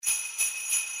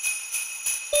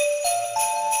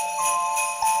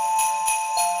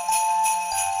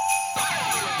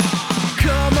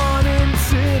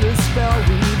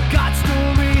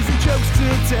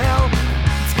tell.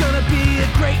 It's gonna be a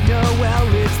great Noel.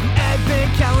 It's the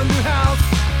Advent Calendar House.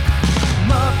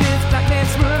 Muppets, Batman,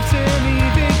 Smurfs, and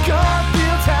even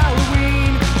Garfield's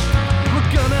Halloween.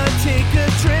 We're gonna take a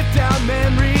trip down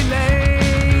memory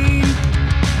lane.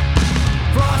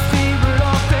 Frosty,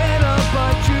 Rudolph, and a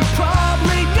bunch you've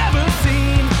probably never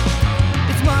seen.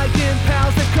 It's Mike and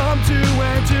pals that come to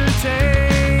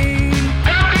entertain.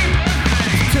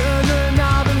 Turn the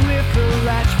knob and lift the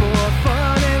latch for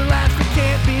fun and laughs that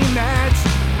can't be matched.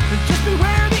 But just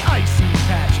beware the icy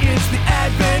patch. It's the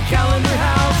Advent Calendar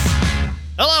House.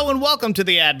 Hello and welcome to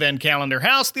the Advent Calendar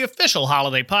House, the official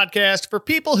holiday podcast for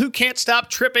people who can't stop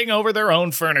tripping over their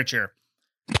own furniture.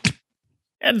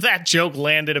 And that joke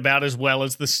landed about as well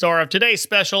as the star of today's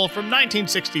special from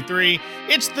 1963.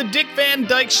 It's the Dick Van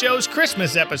Dyke Show's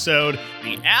Christmas episode,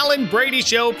 The Alan Brady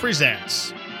Show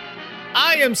Presents.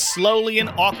 I am slowly and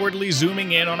awkwardly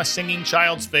zooming in on a singing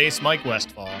child's face, Mike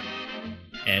Westfall.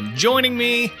 And joining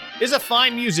me is a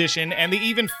fine musician and the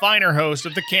even finer host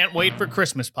of the Can't Wait for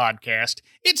Christmas podcast.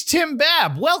 It's Tim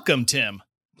Babb. Welcome, Tim.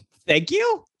 Thank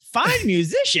you. Fine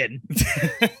musician.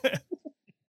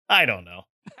 I don't know.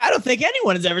 I don't think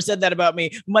anyone has ever said that about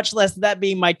me, much less that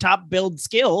being my top build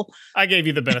skill. I gave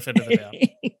you the benefit of the doubt.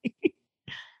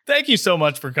 Thank you so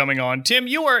much for coming on. Tim,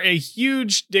 you are a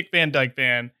huge Dick Van Dyke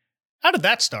fan. How did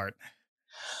that start?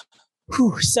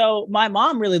 So my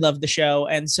mom really loved the show,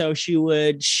 and so she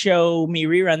would show me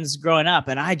reruns growing up,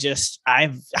 and I just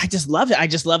loved it. I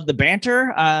just loved the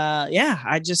banter. I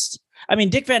mean,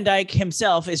 Dick Van Dyke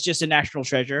himself is just a national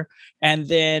treasure, and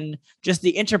then just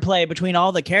the interplay between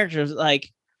all the characters, I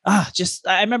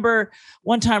remember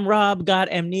one time Rob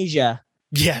got amnesia.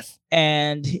 Yes,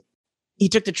 and he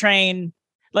took the train.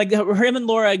 Like him and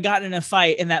Laura got in a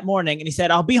fight in that morning, and he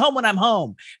said, "I'll be home when I'm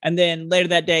home." And then later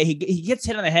that day, he gets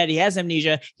hit on the head. He has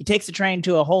amnesia. He takes the train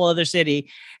to a whole other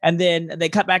city, and then they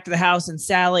cut back to the house, and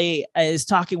Sally is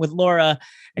talking with Laura,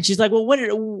 and she's like, "Well,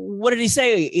 what did he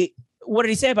say? What did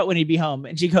he say about when he'd be home?"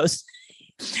 And she goes,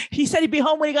 "He said he'd be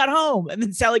home when he got home." And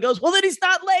then Sally goes, "Well, then he's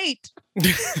not late."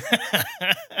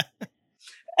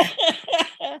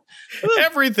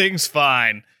 Everything's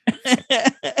fine.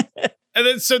 And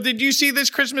then, so did you see this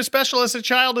Christmas special as a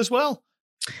child as well?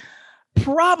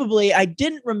 Probably. I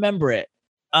didn't remember it.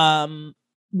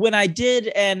 When I did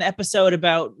an episode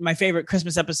about my favorite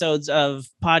Christmas episodes of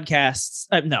podcasts,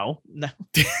 no.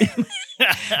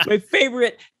 My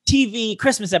favorite TV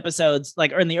Christmas episodes,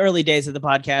 or in the early days of the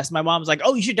podcast, my mom was like,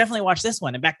 "Oh, you should definitely watch this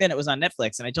one." And back then it was on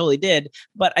Netflix, and I totally did,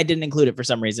 but I didn't include it for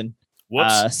some reason.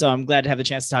 Whoops. So I'm glad to have the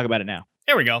chance to talk about it now.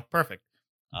 There we go. Perfect.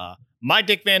 My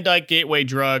Dick Van Dyke gateway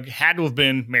drug had to have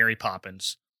been Mary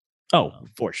Poppins. Oh,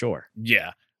 for sure.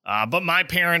 Yeah. But my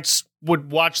parents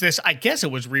would watch this. I guess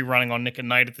it was rerunning on Nick at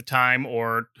Night at the time,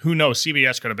 or who knows,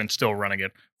 CBS could have been still running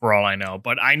it for all I know.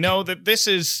 But I know that this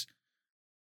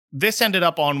ended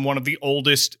up on one of the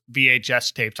oldest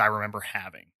VHS tapes I remember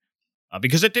having.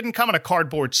 Because it didn't come in a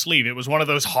cardboard sleeve. It was one of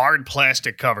those hard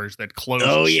plastic covers that closed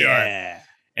shut. Yeah.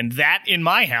 And that, in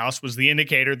my house, was the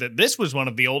indicator that this was one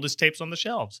of the oldest tapes on the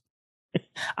shelves.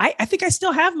 I think I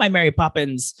still have my Mary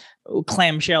Poppins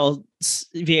clamshell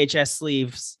VHS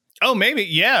sleeves. Oh, maybe.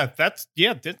 Yeah,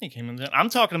 Disney came in. I'm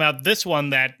talking about this one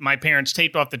that my parents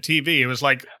taped off the TV. It was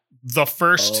like the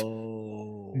first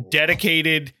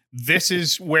dedicated, this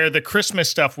is where the Christmas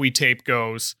stuff we tape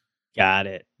goes. Got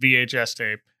it. VHS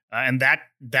tape. And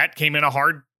that came in a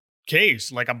hard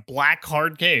case, like a black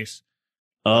hard case.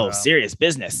 Oh, serious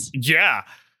business. Yeah.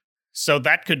 So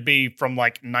that could be from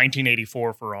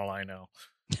 1984 for all I know.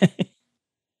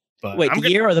 But wait, the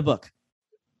year or the book?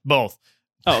 Both.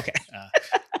 Oh, okay.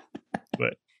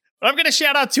 But I'm going to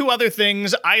shout out two other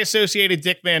things I associated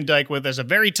Dick Van Dyke with as a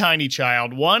very tiny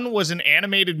child. One was an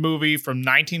animated movie from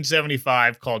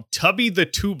 1975 called Tubby the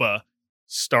Tuba,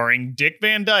 starring Dick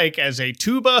Van Dyke as a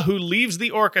tuba who leaves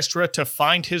the orchestra to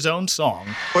find his own song.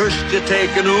 First you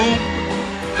take an oom,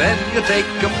 then you take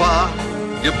a fa.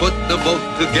 You put the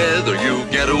both together, you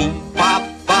get oom,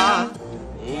 pa, pa.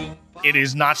 It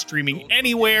is not streaming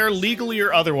anywhere, legally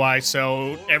or otherwise,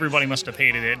 so everybody must have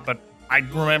hated it, but I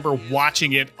remember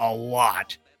watching it a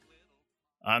lot.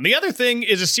 The other thing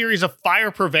is a series of fire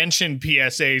prevention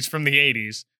PSAs from the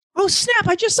 80s. Oh, snap.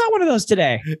 I just saw one of those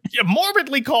today.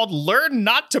 Morbidly called Learn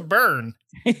Not to Burn.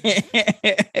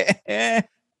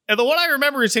 And the one I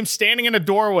remember is him standing in a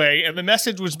doorway, and the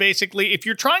message was basically, if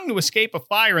you're trying to escape a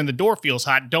fire and the door feels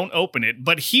hot, don't open it.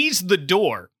 But he's the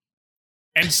door.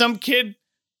 And some kid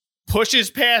pushes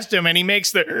past him, and he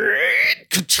makes the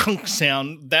ka-chunk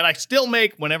sound that I still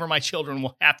make whenever my children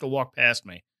will have to walk past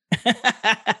me.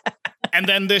 And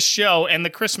then this show and the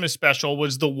Christmas special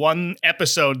was the one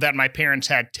episode that my parents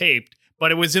had taped,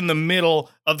 but it was in the middle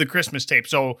of the Christmas tape.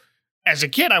 So as a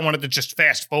kid, I wanted to just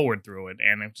fast forward through it.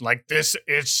 And it's like, this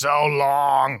is so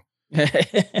long.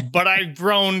 But I've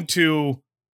grown to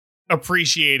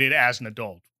appreciate it as an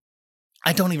adult.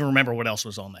 I don't even remember what else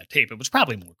was on that tape. It was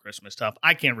probably more Christmas stuff.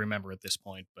 I can't remember at this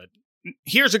point, but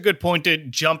here's a good point to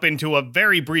jump into a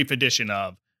very brief edition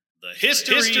of the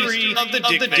history of the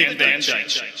Dick Van Dyke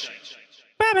Show.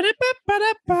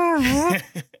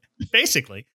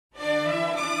 Basically.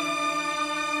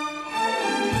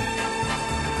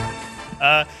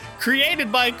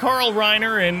 Created by Carl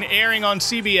Reiner and airing on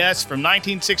CBS from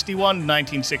 1961 to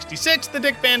 1966, The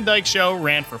Dick Van Dyke Show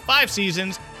ran for 5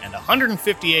 seasons and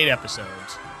 158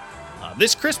 episodes.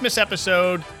 This Christmas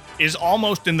episode is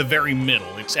almost in the very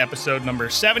middle. It's episode number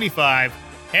 75,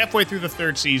 halfway through the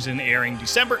 3rd season, airing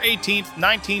December 18th,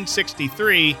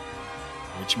 1963,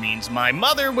 which means my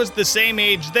mother was the same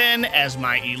age then as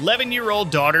my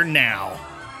 11-year-old daughter now.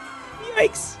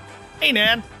 Yikes. Hey,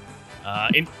 Nan.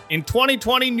 In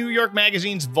 2020, New York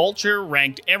Magazine's Vulture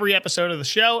ranked every episode of the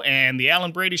show, and the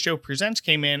Alan Brady Show Presents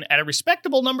came in at a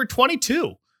respectable number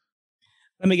 22.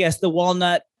 Let me guess, the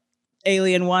Walnut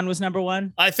Alien one was number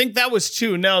 1? I think that was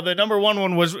 2. No, the number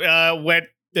 1 was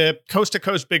the Coast to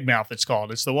Coast Big Mouth, it's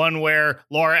called. It's the one where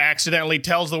Laura accidentally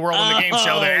tells the world in the game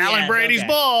show that Alan Brady's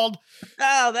bald.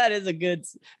 Oh, that's a good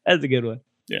one.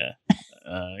 Yeah.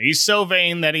 He's so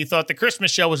vain that he thought the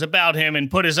Christmas show was about him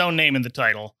and put his own name in the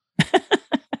title.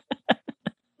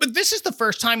 But this is the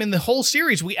first time in the whole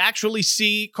series we actually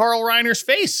see Carl Reiner's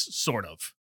face, sort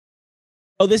of.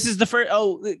 Oh, this is the first.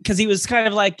 Oh, because he was kind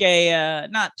of like a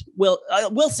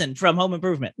Wilson from Home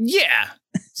Improvement. Yeah.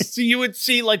 So you would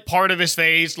see like part of his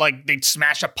face, like they'd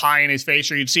smash a pie in his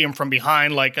face, or you'd see him from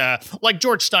behind, like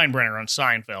George Steinbrenner on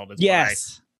Seinfeld.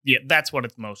 Yes. Yeah, that's what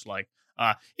it's most like.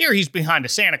 Here he's behind a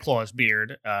Santa Claus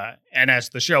beard, and as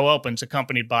the show opens,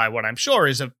 accompanied by what I'm sure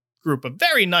is a group of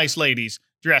very nice ladies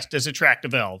dressed as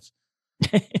attractive elves.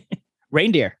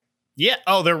 Reindeer. Yeah.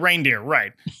 Oh, they're reindeer,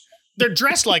 right. They're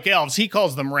dressed like elves. He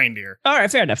calls them reindeer. All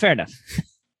right, fair enough.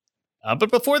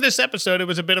 But before this episode, it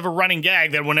was a bit of a running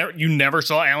gag that whenever you never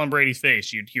saw Alan Brady's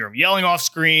face. You'd hear him yelling off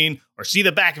screen, or see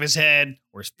the back of his head,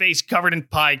 or his face covered in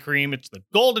pie cream. It's the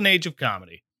golden age of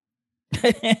comedy.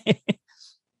 I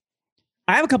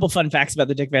have a couple fun facts about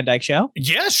the Dick Van Dyke Show.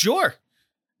 Yeah, sure.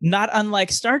 Not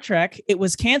unlike Star Trek, it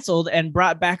was canceled and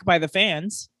brought back by the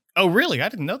fans. Oh, really? I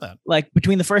didn't know that. Like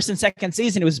between the 1st and 2nd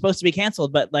season, it was supposed to be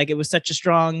canceled, but like it was such a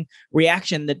strong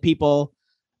reaction that people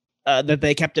that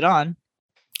they kept it on.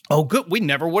 Oh, good. We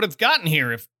never would have gotten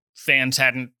here if fans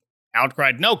hadn't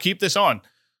outcried, no, keep this on.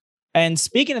 And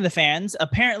speaking of the fans,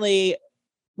 apparently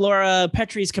Laura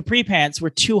Petrie's capri pants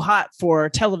were too hot for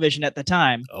television at the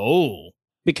time. Oh.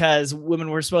 Because women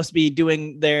were supposed to be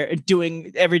doing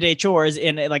everyday chores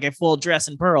in like a full dress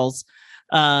and pearls.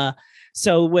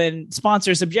 So when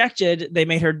sponsors objected, they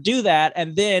made her do that.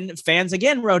 And then fans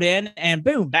again wrote in and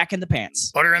boom, back in the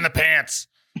pants. Put her in the pants.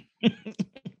 Put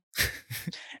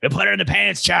her in the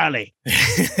pants, Charlie.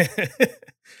 I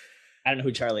don't know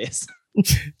who Charlie is.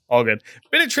 All good.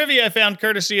 Bit of trivia I found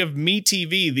courtesy of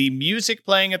MeTV. The music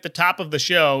playing at the top of the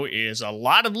show is A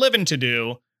Lot of Living to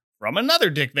Do from another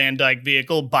Dick Van Dyke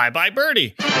vehicle, Bye Bye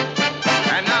Birdie.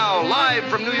 And now, live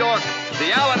from New York,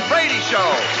 The Alan Brady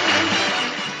Show.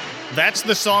 That's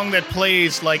the song that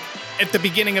plays, like, at the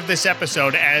beginning of this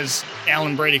episode as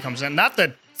Alan Brady comes in. Not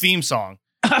the theme song.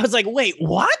 I was like, wait,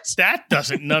 what? That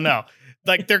doesn't, no.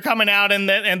 Like, they're coming out, and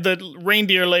the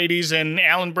reindeer ladies and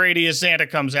Alan Brady as Santa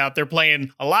comes out. They're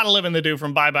playing A Lot of Living to Do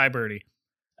from Bye Bye Birdie.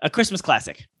 A Christmas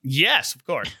classic. Yes, of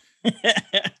course.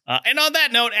 And on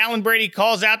that note, Alan Brady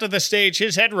calls out to the stage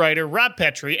his head writer, Rob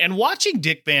Petrie, and watching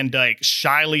Dick Van Dyke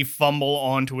shyly fumble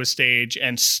onto a stage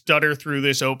and stutter through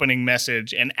this opening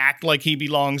message and act like he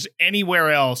belongs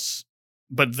anywhere else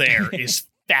but there is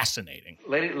fascinating.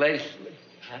 Ladies.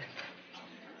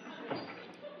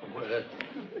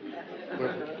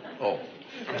 Oh.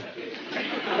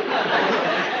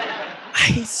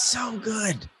 He's so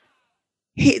good.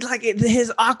 He like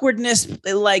his awkwardness,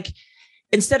 like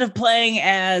instead of playing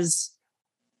as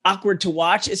awkward to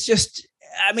watch, it's just,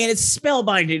 I mean, it's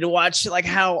spellbinding to watch like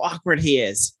how awkward he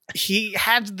is. He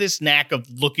has this knack of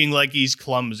looking like he's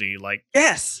clumsy. Like,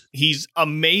 yes, he's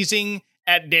amazing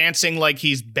at dancing, like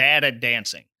he's bad at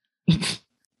dancing.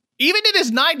 Even in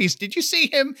his 90s, did you see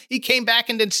him? He came back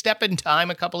and did Step in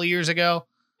Time a couple of years ago.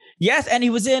 Yes, and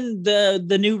he was in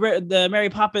the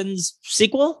Mary Poppins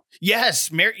sequel. Yes,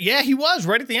 he was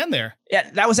right at the end there.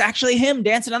 Yeah, that was actually him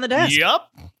dancing on the desk. Yep.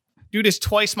 Dude is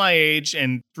twice my age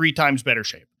and 3 times better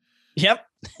shape. Yep.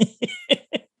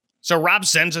 So Rob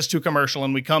sends us to commercial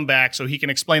and we come back so he can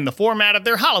explain the format of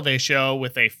their holiday show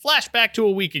with a flashback to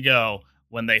a week ago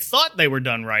when they thought they were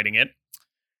done writing it.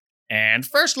 And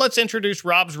first, let's introduce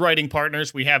Rob's writing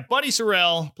partners. We have Buddy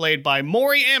Sorrell, played by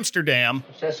Maury Amsterdam.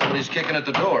 Says somebody's kicking at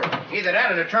the door. Either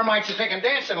that or the termites are taking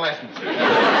dancing lessons.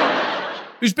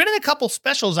 Who's been in a couple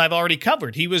specials I've already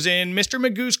covered. He was in Mr.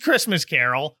 Magoo's Christmas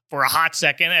Carol for a hot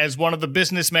second as one of the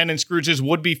businessmen in Scrooge's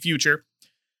would-be future.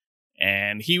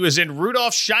 And he was in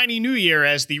Rudolph's Shiny New Year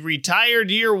as the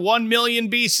retired year 1 million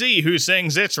BC who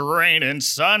sings It's Raining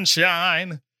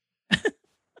Sunshine.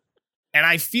 And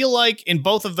I feel like in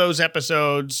both of those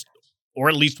episodes, or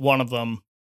at least one of them,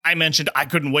 I mentioned I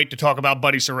couldn't wait to talk about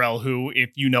Buddy Sorrell, who, if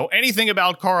you know anything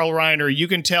about Carl Reiner, you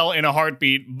can tell in a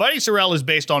heartbeat, Buddy Sorrell is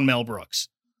based on Mel Brooks.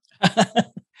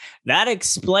 That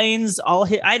explains all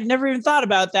his... I'd never even thought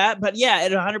about that, but yeah,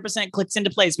 it 100% clicks into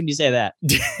place when you say that.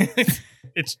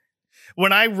 It's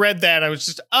when I read that, I was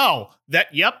just,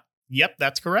 yep,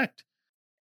 that's correct.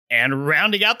 And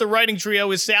rounding out the writing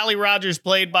trio is Sally Rogers,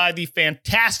 played by the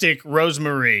fantastic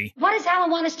Rosemarie. What does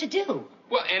Alan want us to do?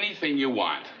 Well, anything you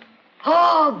want.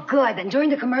 Oh, good. Then during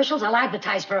the commercials, I'll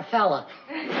advertise for a fella.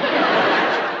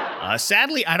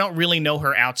 Sadly, I don't really know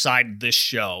her outside this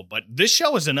show, but this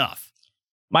show is enough.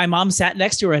 My mom sat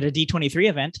next to her at a D23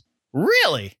 event.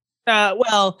 Really?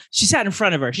 Well, she sat in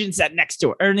front of her. She didn't sit next to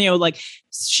her. Or, like,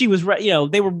 she was right,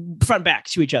 they were front back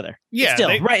to each other. Yeah.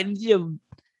 Still, right,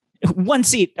 one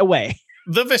seat away.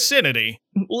 The vicinity.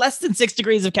 Less than 6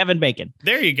 degrees of Kevin Bacon.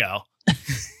 There you go.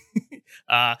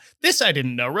 This I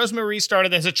didn't know. Rosemarie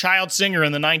started as a child singer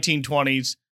in the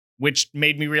 1920s, which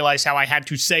made me realize how I had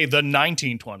to say the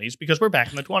 1920s because we're back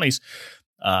in the 20s.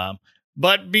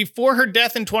 But before her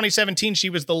death in 2017, she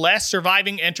was the last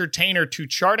surviving entertainer to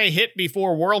chart a hit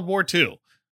before World War II.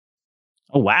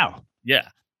 Oh, wow. Yeah.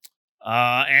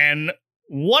 And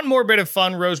one more bit of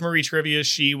fun Rosemarie trivia.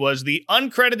 She was the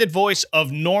uncredited voice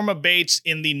of Norma Bates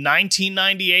in the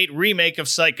 1998 remake of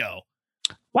Psycho.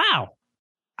 Wow.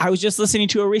 I was just listening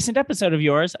to a recent episode of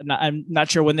yours. I'm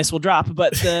not sure when this will drop,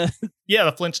 but yeah,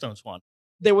 the Flintstones one.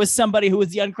 There was somebody who was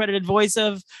the uncredited voice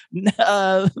of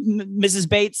Mrs.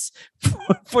 Bates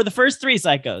for the first 3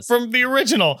 Psychos. From the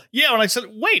original. Yeah, when I said,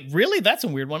 wait, really? That's a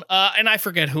weird one. And I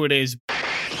forget who it is.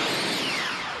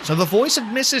 So the voice of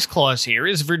Mrs. Claus here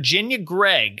is Virginia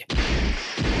Gregg.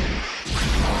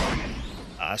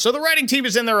 So the writing team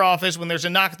is in their office when there's a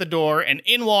knock at the door, and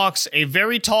in walks a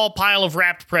very tall pile of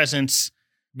wrapped presents,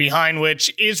 behind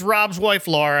which is Rob's wife,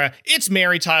 Laura. It's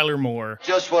Mary Tyler Moore.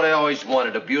 Just what I always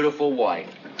wanted, a beautiful wife.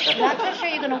 I'm not so sure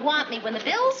you're going to want me when the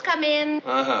bills come in.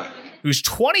 Who's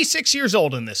 26 years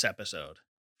old in this episode.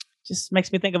 Just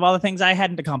makes me think of all the things I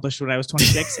hadn't accomplished when I was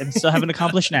 26 and still haven't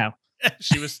accomplished now.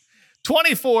 She was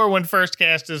 24 when first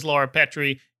cast as Laura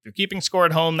Petrie. If you're keeping score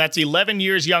at home, that's 11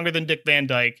 years younger than Dick Van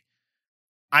Dyke.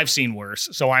 I've seen worse,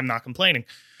 so I'm not complaining.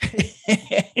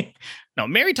 No,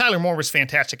 Mary Tyler Moore was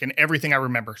fantastic in everything I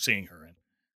remember seeing her in.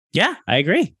 Yeah, I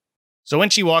agree. So when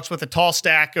she walks with a tall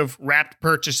stack of wrapped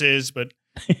purchases, but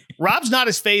Rob's not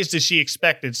as phased as she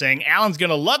expected, saying Alan's going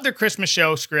to love their Christmas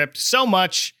show script so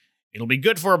much, it'll be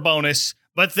good for a bonus.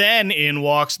 But then in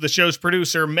walks the show's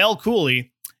producer, Mel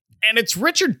Cooley, and it's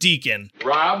Richard Deacon.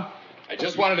 Rob, I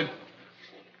just wanted to...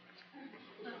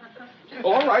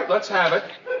 All right, let's have it.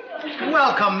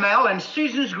 Welcome, Mel, and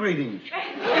season's greetings.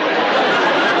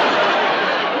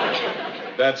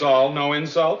 That's all? No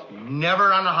insult?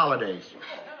 Never on the holidays.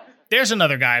 There's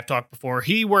another guy I've talked before.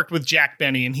 He worked with Jack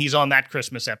Benny, and he's on that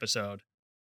Christmas episode.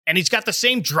 And he's got the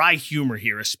same dry humor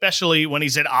here, especially when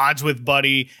he's at odds with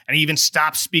Buddy, and he even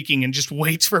stops speaking and just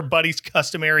waits for Buddy's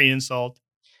customary insult.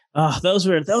 Oh, those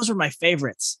were my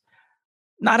favorites.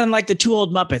 Not unlike the 2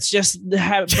 Old Muppets, just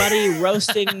have Buddy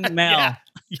roasting Mel.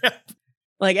 Yeah.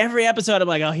 Like every episode, I'm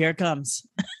like, oh, here it comes.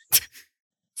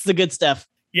 It's the good stuff.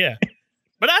 Yeah.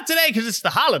 But not today because it's the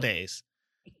holidays.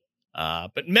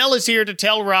 But Mel is here to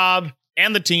tell Rob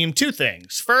and the team 2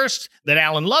 things. First, that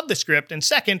Alan loved the script, and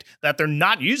second, that they're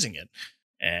not using it.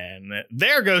 And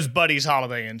there goes Buddy's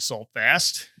holiday insult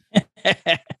fast.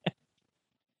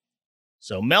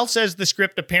 So Mel says the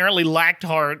script apparently lacked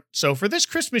heart, so for this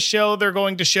Christmas show, they're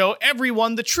going to show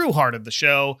everyone the true heart of the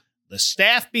show, the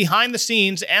staff behind the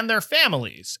scenes and their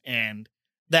families. And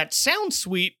that sounds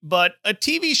sweet, but a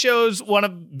TV show's one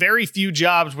of very few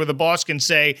jobs where the boss can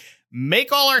say,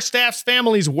 make all our staff's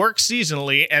families work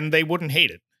seasonally, and they wouldn't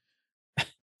hate it.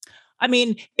 I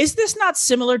mean, is this not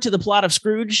similar to the plot of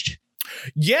Scrooged?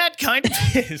 Yeah, it kind of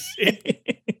is.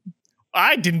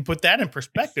 I didn't put that in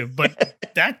perspective, but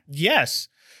yes.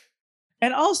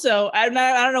 And also, I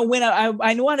don't know when I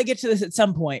want to get to this at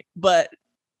some point, but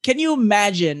can you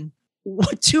imagine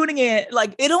tuning in,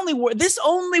 like it only this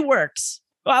only works.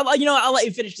 Well, I'll let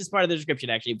you finish this part of the description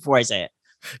actually before I say it.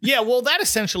 Yeah, well, that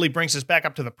essentially brings us back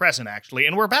up to the present, actually,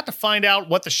 and we're about to find out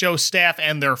what the show's staff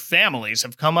and their families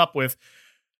have come up with.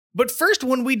 But first,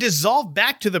 when we dissolve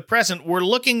back to the present, we're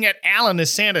looking at Alan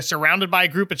as Santa surrounded by a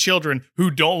group of children who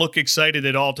don't look excited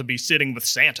at all to be sitting with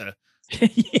Santa.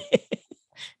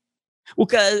 Well,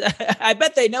 because I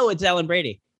bet they know it's Alan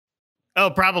Brady. Oh,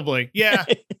 probably. Yeah.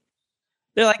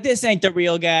 They're like, this ain't the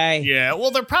real guy. Yeah,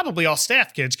 well, they're probably all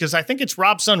staff kids because I think it's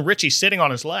Rob's son Richie sitting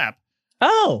on his lap.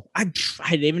 Oh, I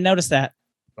didn't even notice that.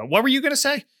 But what were you going to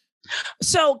say?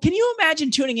 So can you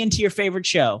imagine tuning into your favorite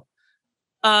show?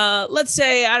 Let's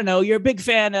say, I don't know, you're a big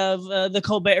fan of the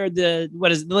Colbert, the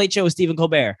Late Show with Stephen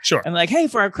Colbert. Sure. And like, hey,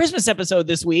 for our Christmas episode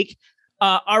this week,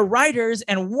 our writers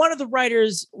and one of the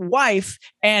writers' wife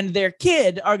and their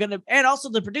kid and also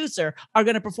the producer are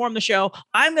going to perform the show.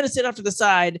 I'm going to sit off to the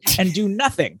side and do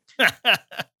nothing.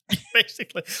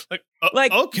 Basically,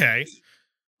 like, okay.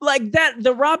 Like that,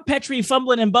 the Rob Petrie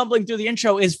fumbling and bumbling through the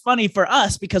intro is funny for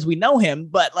us because we know him.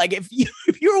 But like, if you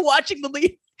were watching the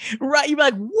lead, right, you'd be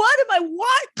like,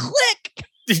 what? Click.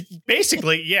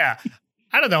 Basically, yeah.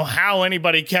 I don't know how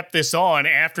anybody kept this on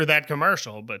after that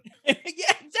commercial, but yeah,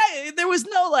 exactly. There was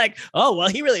no like, oh, well,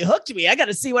 he really hooked me. I got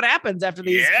to see what happens after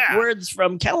these words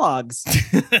from Kellogg's.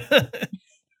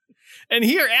 And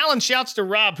here, Alan shouts to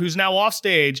Rob, who's now off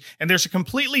stage, and there's a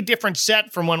completely different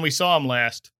set from when we saw him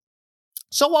last.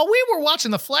 So while we were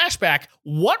watching the flashback,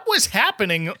 what was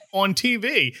happening on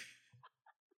TV?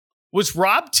 Was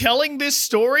Rob telling this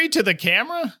story to the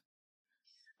camera?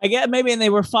 I guess maybe, and they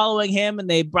were following him and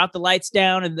they brought the lights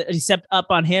down and he stepped up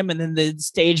on him and then the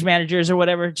stage managers or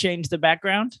whatever changed the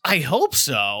background. I hope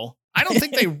so. I don't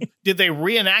think did they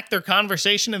reenact their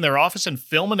conversation in their office and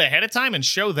film it ahead of time and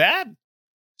show that?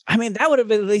 I mean, that would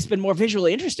have at least been more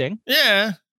visually interesting.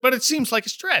 Yeah, but it seems like a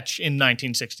stretch in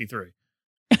 1963.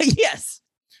 Yes.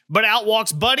 But out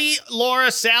walks Buddy,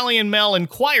 Laura, Sally, and Mel in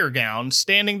choir gowns,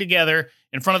 standing together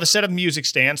in front of a set of music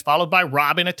stands, followed by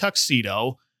Rob in a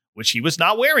tuxedo, which he was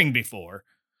not wearing before.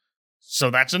 So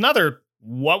that's another,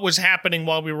 what was happening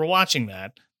while we were watching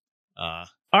that?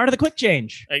 Art of the quick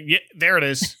change. Yeah, there it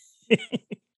is.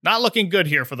 Not looking good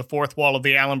here for the fourth wall of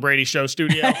the Alan Brady Show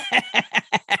studio.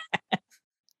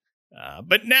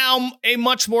 But now a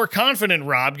much more confident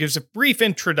Rob gives a brief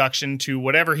introduction to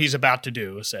whatever he's about to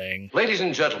do, saying, Ladies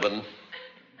and gentlemen,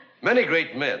 many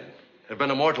great men have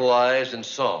been immortalized in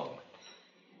song.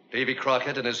 Davy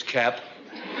Crockett in his cap,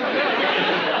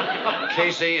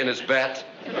 Casey in his bat,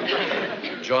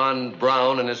 John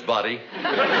Brown in his body.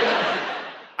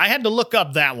 I had to look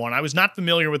up that one. I was not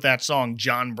familiar with that song,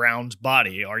 John Brown's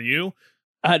Body. Are you?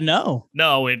 No.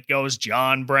 No, it goes,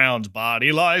 John Brown's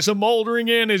body lies a moldering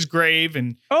in his grave.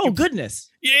 And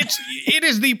goodness. It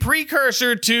is the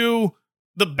precursor to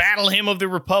the Battle Hymn of the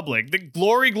Republic. The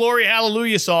Glory, Glory,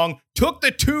 Hallelujah song took the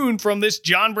tune from this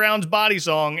John Brown's Body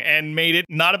song and made it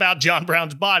not about John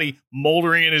Brown's body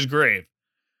moldering in his grave.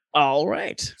 All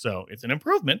right. So it's an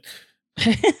improvement.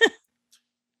 See,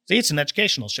 it's an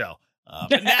educational show.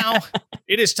 But now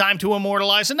it is time to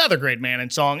immortalize another great man in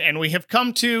song, and we have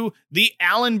come to the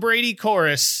Alan Brady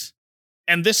chorus,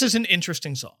 and this is an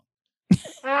interesting song.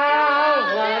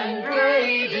 Alan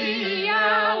Brady,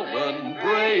 Alan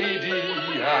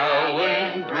Brady,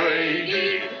 Alan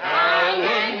Brady,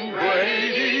 Alan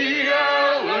Brady,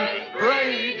 Alan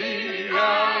Brady,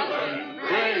 Alan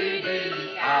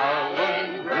Brady,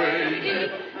 Alan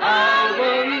Brady,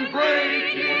 Alan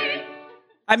Brady.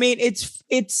 I mean,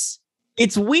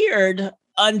 it's weird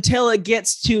until it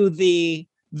gets to the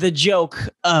joke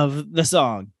of the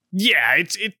song. Yeah,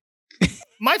 it.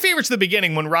 My favorite's the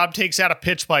beginning when Rob takes out a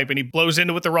pitch pipe and he blows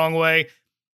into it the wrong way,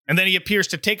 and then he appears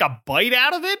to take a bite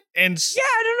out of it. And yeah,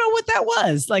 I don't know what that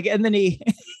was. Like, and then he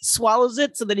swallows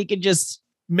it so that he can just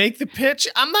make the pitch.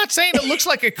 I'm not saying it looks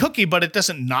like a cookie, but it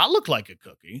doesn't not look like a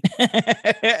cookie.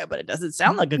 But it doesn't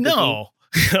sound like a cookie.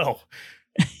 No.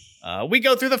 We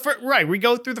go through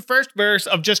the first verse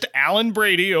of just Alan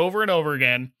Brady over and over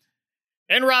again.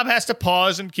 And Rob has to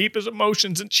pause and keep his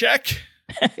emotions in check.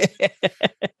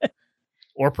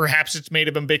 Or perhaps it's made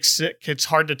him big sick. It's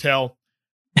hard to tell.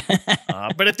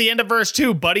 But at the end of verse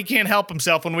 2, Buddy can't help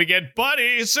himself when we get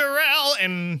Buddy Sorrell,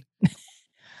 and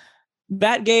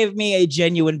that gave me a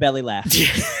genuine belly laugh.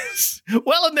 Yes.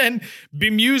 Well, and then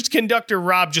bemused conductor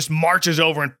Rob just marches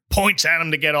over and points at him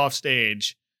to get off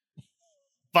stage.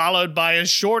 Followed by a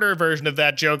shorter version of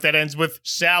that joke that ends with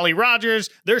Sally Rogers.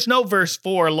 There's no verse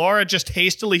 4. Laura just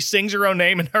hastily sings her own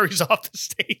name and hurries off the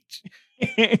stage.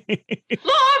 Laura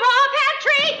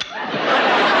Petrie!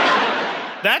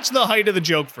 That's the height of the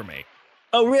joke for me.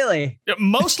 Oh, really?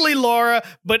 Mostly Laura,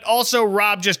 but also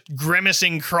Rob just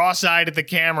grimacing cross-eyed at the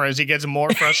camera as he gets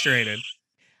more frustrated.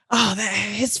 Oh,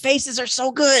 his faces are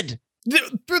so good.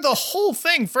 Through the whole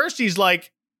thing, first he's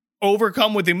like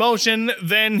overcome with emotion,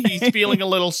 then he's feeling a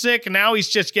little sick, and now he's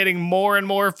just getting more and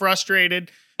more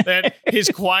frustrated that his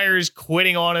choir is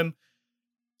quitting on him.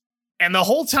 And the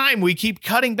whole time we keep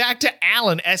cutting back to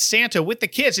Alan as Santa with the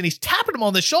kids, and he's tapping him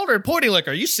on the shoulder and pointing like,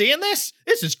 "Are you seeing this?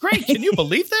 This is great. Can you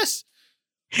believe this?"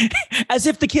 As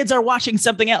if the kids are watching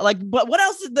something else. Like, but what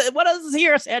else is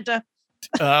here, Santa?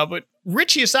 But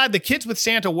Richie aside, the kids with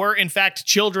Santa were, in fact,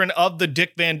 children of the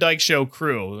Dick Van Dyke Show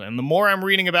crew. And the more I'm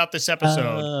reading about this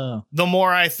episode, the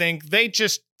more I think they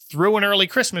just threw an early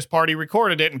Christmas party,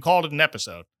 recorded it, and called it an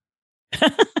episode.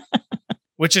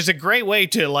 Which is a great way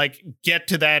to, like, get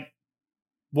to that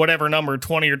whatever number,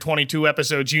 20 or 22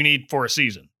 episodes you need for a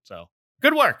season. So,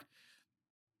 good work.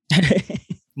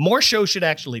 More shows should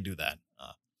actually do that.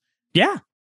 Yeah.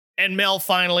 And Mel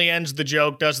finally ends the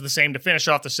joke, does the same to finish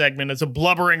off the segment as a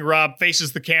blubbering Rob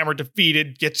faces the camera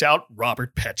defeated, gets out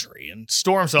Robert Petrie, and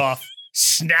storms off,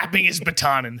 snapping his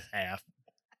baton in half.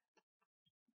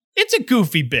 It's a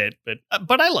goofy bit, but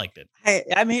I liked it.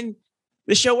 I mean,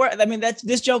 the show worked. I mean,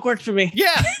 this joke worked for me.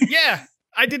 Yeah.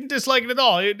 I didn't dislike it at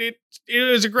all. It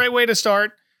was a great way to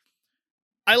start.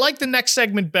 I like the next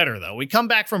segment better, though. We come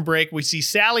back from break. We see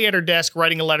Sally at her desk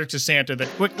writing a letter to Santa that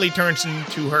quickly turns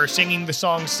into her singing the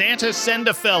song Santa Send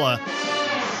a Fella.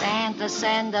 Santa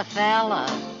send a fella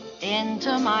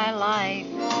into my life,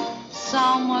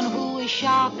 someone who is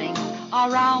shopping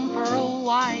around for a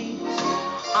wife.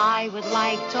 I would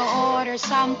like to order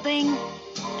something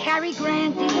Cary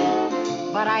Granty,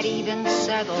 but I'd even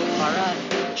settle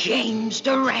for a James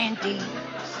Durante.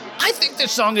 I think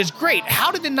this song is great.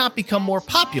 How did it not become more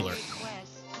popular?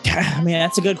 I mean,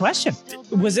 that's a good question.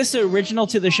 Was this original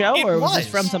to the show, or was this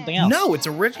from something else? No, it's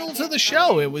original to the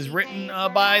show. It was written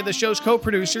by the show's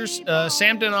co-producers,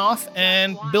 Sam Danoff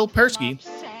and Bill Persky.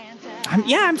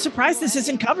 I'm surprised this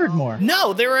isn't covered more.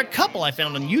 No, there are a couple I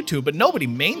found on YouTube, but nobody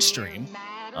mainstream.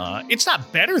 It's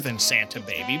not better than Santa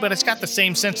Baby, but it's got the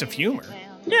same sense of humor.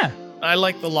 Yeah. I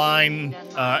like the line,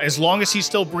 as long as he's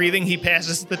still breathing, he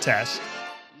passes the test.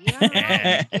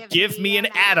 And give me an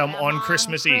Adam on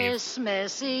Christmas Eve.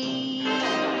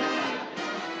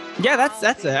 Yeah, that's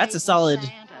a solid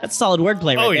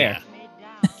wordplay right there.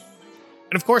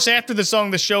 And of course, after the song,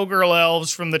 the showgirl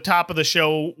elves from the top of the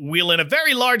show wheel in a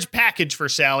very large package for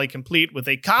Sally, complete with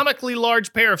a comically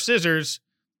large pair of scissors,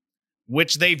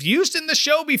 which they've used in the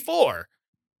show before.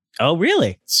 Oh,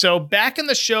 really? So back in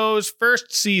the show's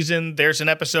first season, there's an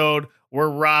episode where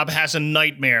Rob has a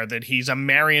nightmare that he's a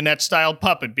marionette-style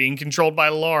puppet being controlled by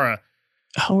Laura.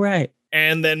 Oh, right.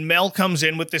 And then Mel comes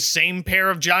in with the same pair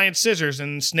of giant scissors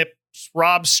and snips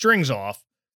Rob's strings off.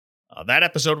 That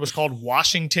episode was called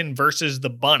Washington versus the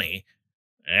Bunny.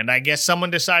 And I guess someone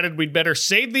decided we'd better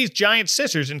save these giant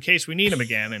scissors in case we need them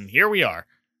again, and here we are.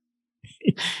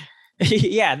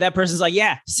 Yeah, that person's like,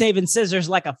 saving scissors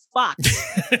like a fox.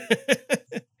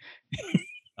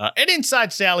 And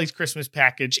inside Sally's Christmas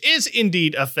package is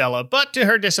indeed a fella, but to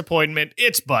her disappointment,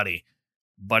 it's Buddy.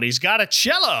 Buddy's got a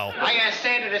cello. I asked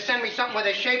Santa to send me something with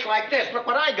a shape like this. Look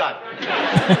what I got.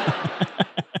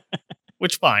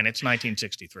 Which, fine, it's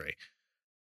 1963.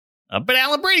 But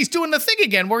Alan Brady's doing the thing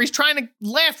again where he's trying to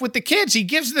laugh with the kids. He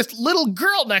gives this little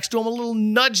girl next to him a little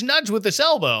nudge with his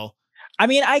elbow. I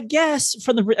mean, I guess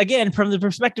from the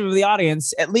perspective of the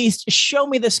audience, at least show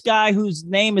me this guy whose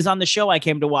name is on the show I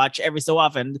came to watch every so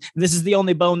often. This is the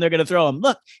only bone they're going to throw him.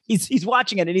 Look, he's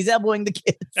watching it and he's elbowing the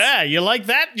kids. Yeah, you like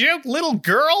that joke, little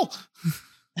girl?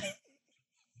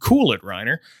 Cool it,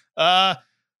 Reiner.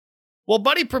 Well,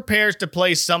 Buddy prepares to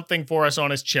play something for us on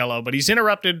his cello, but he's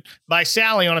interrupted by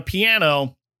Sally on a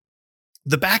piano,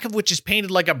 the back of which is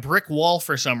painted like a brick wall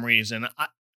for some reason.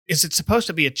 Is it supposed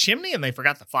to be a chimney and they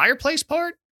forgot the fireplace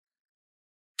part?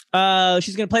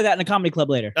 She's going to play that in a comedy club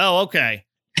later. Oh, okay.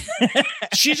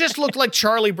 She just looked like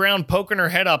Charlie Brown poking her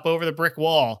head up over the brick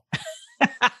wall.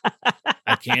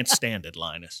 I can't stand it,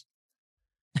 Linus.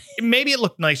 Maybe it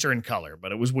looked nicer in color,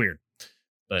 but it was weird.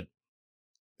 But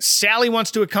Sally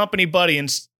wants to accompany Buddy,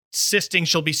 insisting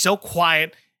she'll be so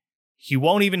quiet he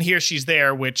won't even hear she's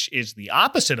there, which is the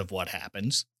opposite of what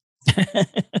happens.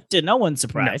 To no one's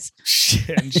surprise.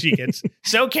 No. And she gets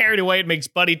so carried away, it makes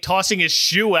Buddy tossing his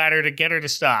shoe at her to get her to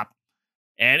stop.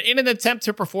 And in an attempt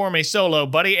to perform a solo,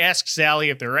 Buddy asks Sally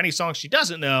if there are any songs she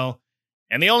doesn't know,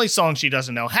 and the only song she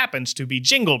doesn't know happens to be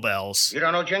Jingle Bells. You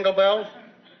don't know Jingle Bells?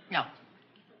 No.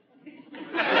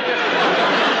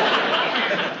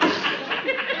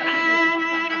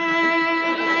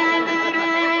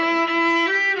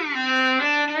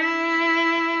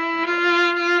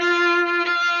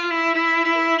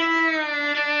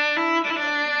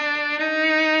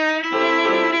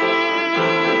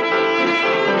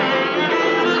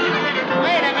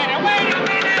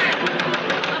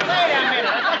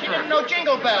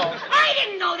 Jingle Bells. I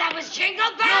didn't know that was Jingle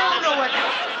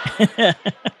Bells. No, it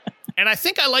And I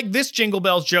think I like this Jingle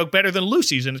Bells joke better than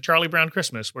Lucy's in A Charlie Brown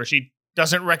Christmas, where she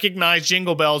doesn't recognize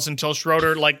Jingle Bells until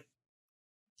Schroeder, like,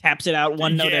 Taps it out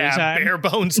one note at a time. bare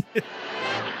bones.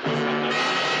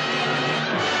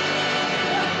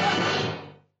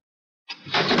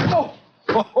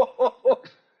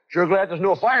 Sure glad there's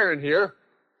no fire in here.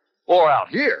 Or out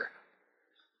here.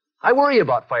 I worry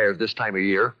about fires this time of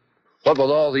year. What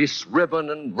with all these ribbon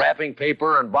and wrapping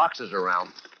paper and boxes around.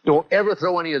 Don't ever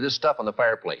throw any of this stuff on the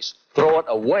fireplace. Throw it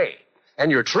away. And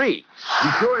your tree. Be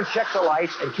sure and check the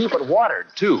lights and keep it watered,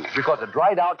 too, because a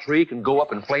dried-out tree can go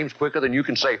up in flames quicker than you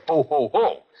can say, ho, ho,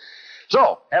 ho.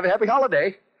 So, have a happy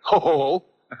holiday. Ho, ho, ho.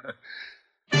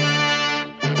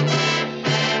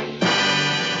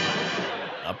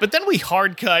 But then we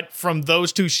hard cut from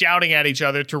those two shouting at each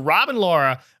other to Rob and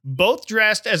Laura, both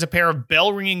dressed as a pair of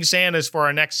bell-ringing Santas for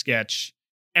our next sketch.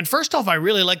 And first off, I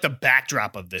really like the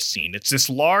backdrop of this scene. It's this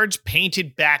large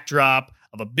painted backdrop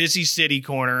of a busy city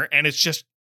corner, and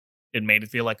it made it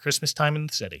feel like Christmas time in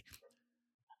the city.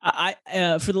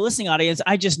 For the listening audience,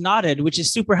 I just nodded, which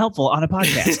is super helpful on a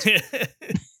podcast.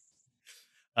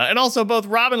 And also, both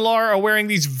Rob and Laura are wearing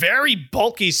these very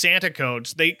bulky Santa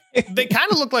coats. They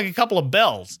kind of look like a couple of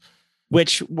bells,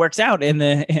 which works out in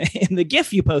the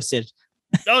GIF you posted.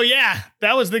 Oh yeah,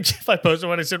 that was the GIF I posted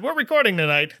when I said we're recording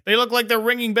tonight. They look like they're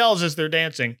ringing bells as they're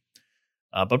dancing.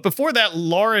 But before that,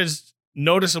 Laura's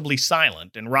noticeably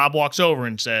silent, and Rob walks over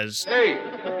and says, Hey,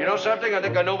 you know something? I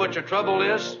think I know what your trouble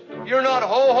is. You're not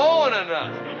ho-hoing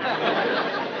enough.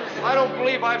 I don't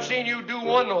believe I've seen you do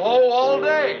one ho all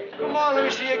day. Come on, let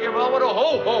me see you give out with a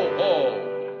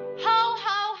ho-ho-ho. Ho,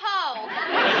 ho,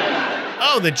 ho.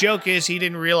 oh, the joke is he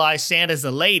didn't realize Santa's a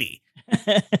lady.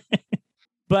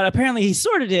 But apparently he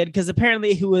sort of did, because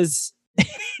apparently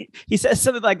he says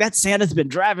something like, that Santa's been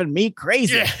driving me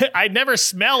crazy. Yeah, I never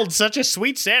smelled such a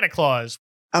sweet Santa Claus.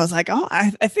 I was like,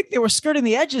 I think they were skirting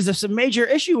the edges of some major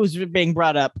issues being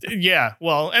brought up. Yeah,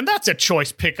 well, and that's a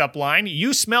choice pickup line.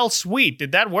 You smell sweet.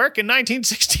 Did that work in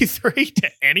 1963 to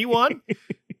anyone?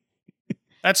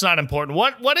 That's not important.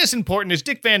 What is important is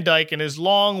Dick Van Dyke and his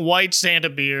long white Santa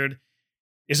beard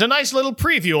is a nice little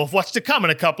preview of what's to come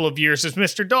in a couple of years as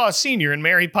Mr. Dawes Sr. and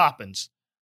Mary Poppins.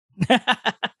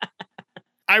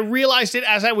 I realized it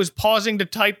as I was pausing to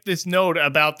type this note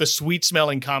about the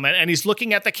sweet-smelling comment, and he's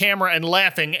looking at the camera and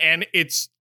laughing, and it's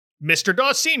Mr.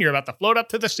 Dawes Sr. about to float up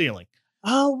to the ceiling.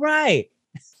 Oh, right.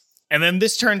 And then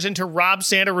this turns into Rob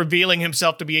Santa revealing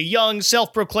himself to be a young,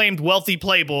 self-proclaimed wealthy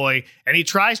playboy, and he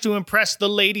tries to impress the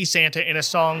lady Santa in a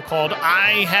song called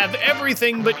I Have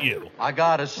Everything But You. I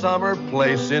got a summer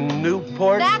place in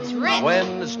Newport. That's rich.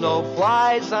 When the snow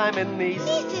flies, I'm in Nice.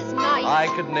 This is nice.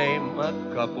 I could name a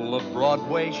couple of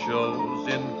Broadway shows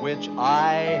in which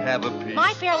I have a piece.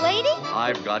 My Fair Lady?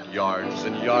 I've got yards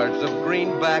and yards of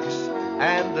greenbacks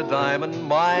and a diamond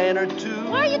mine or two.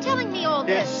 Why are you telling me all It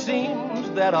this? seems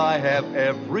that I have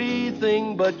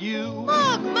everything but you.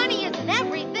 Look, money isn't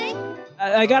everything.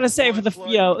 I gotta say, for the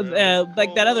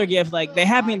like that other GIF, like they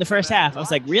had me in the first half. I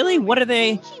was like, really? Where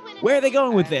are they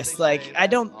going with this? Like, I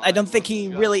don't think he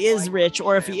really is rich,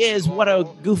 or if he is, what a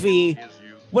goofy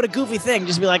thing.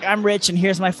 Just be like, I'm rich and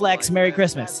here's my flex. Merry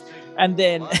Christmas. And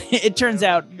then it turns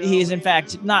out he is in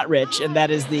fact not rich, and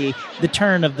that is the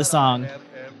turn of the song.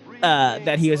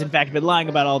 That he has in fact been lying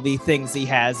about all the things he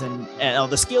has and all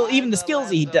the skill, even the skills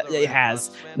he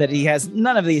has, that he has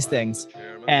none of these things.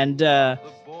 And that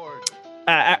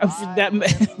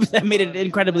made it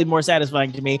incredibly more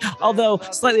satisfying to me, although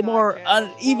slightly more,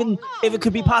 even if it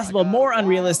could be possible, more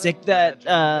unrealistic that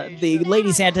the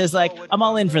lady Santa is like, I'm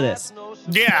all in for this.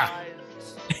 Yeah.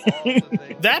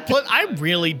 I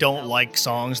really don't like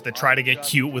songs that try to get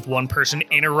cute with one person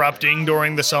interrupting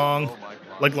during the song,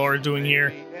 like Laura's doing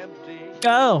here.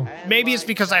 Oh. Maybe it's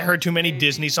because I heard too many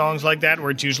Disney songs like that,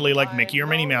 where it's usually like Mickey or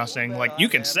Minnie Mouse saying, like, you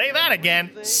can say that again.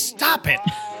 Stop it.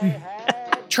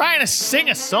 Trying to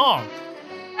sing a song.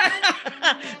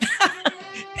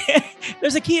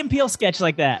 There's a Key and Peele sketch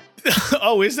like that.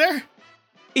 Oh, is there?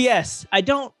 Yes. I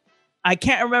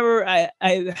can't remember.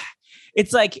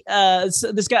 It's like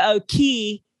so this guy,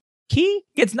 Key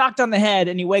gets knocked on the head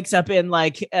and he wakes up in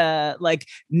like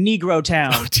Negro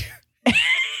Town. Oh, dear.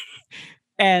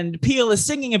 And Peele is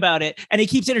singing about it, and he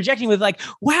keeps interjecting with like,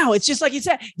 wow, it's just like you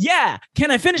said. Yeah, can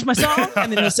I finish my song?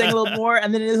 And then he'll sing a little more,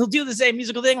 and then he'll do the same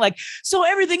musical thing like, so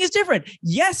everything is different.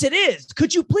 Yes, it is.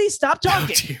 Could you please stop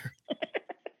talking? Oh, dear.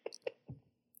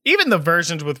 Even the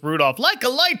versions with Rudolph, like a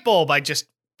light bulb, I just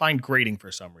find grating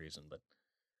for some reason. But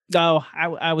Oh,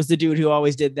 I was the dude who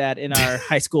always did that in our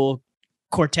high school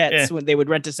quartets when they would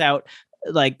rent us out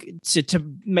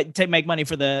to make money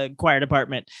for the choir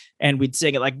department, and we'd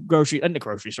sing at like grocery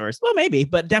stores. Well, maybe,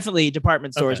 but definitely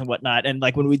department stores and whatnot. And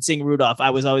like when we'd sing Rudolph,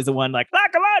 I was always the one like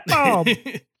a light bulb.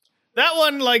 That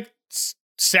one like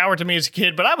soured to me as a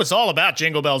kid, but I was all about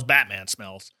Jingle Bells Batman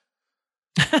smells.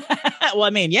 Well, I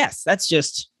mean, yes, that's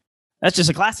just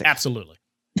a classic. Absolutely.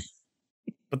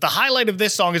 But the highlight of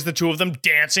this song is the two of them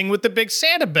dancing with the big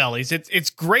Santa bellies. It's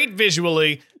great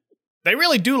visually. They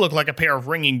really do look like a pair of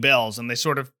ringing bells, and they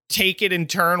sort of take it in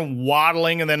turn,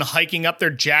 waddling and then hiking up their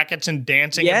jackets and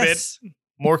dancing a bit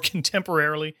more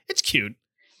contemporarily. It's cute.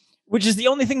 Which is the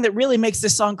only thing that really makes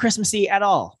this song Christmassy at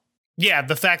all. Yeah,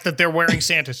 the fact that they're wearing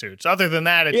Santa suits. Other than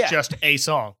that, it's just a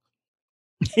song.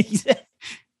 I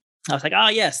was like, oh,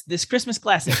 yes, this Christmas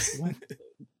classic.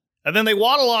 And then they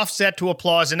waddle off set to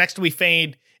applause, and next we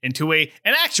fade into an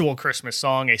actual Christmas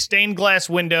song, a stained glass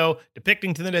window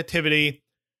depicting the nativity.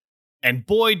 And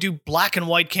boy, do black and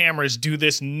white cameras do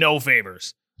this no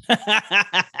favors.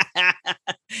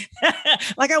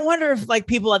 Like, I wonder if like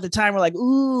people at the time were like,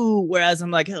 ooh, whereas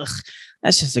I'm like, ugh,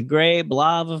 that's just a gray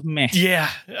blob of meh. Yeah,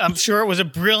 I'm sure it was a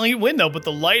brilliant window, but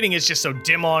the lighting is just so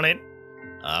dim on it.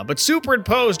 But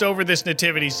superimposed over this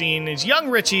nativity scene is young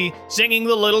Richie singing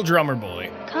The Little Drummer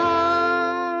Boy.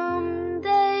 Come,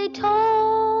 they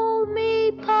told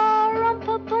me,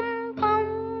 pa-rum-pa-pum-pum,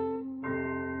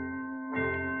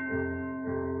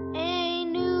 a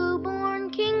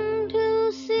newborn king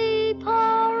to see,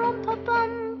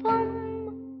 pa-rum-pa-pum-pum.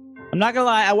 I'm not gonna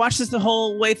lie, I watched this the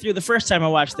whole way through the first time I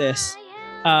watched this.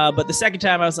 But the second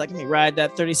time I was like, let me ride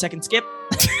that 30-second skip.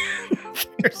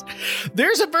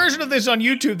 There's a version of this on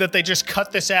YouTube that they just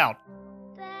cut this out.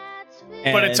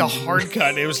 But it's a hard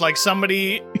cut. It was like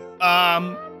somebody,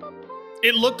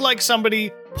 it looked like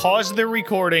somebody paused their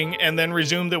recording and then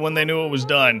resumed it when they knew it was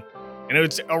done. And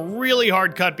it's a really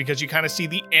hard cut because you kind of see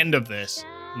the end of this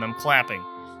and them clapping.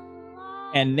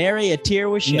 And nary a tear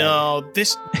was shed. No,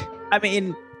 this... I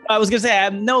mean, I was going to say, I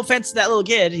have no offense to that little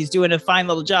kid. He's doing a fine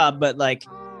little job, but like,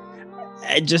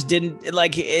 it just didn't,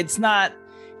 like, it's not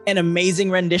an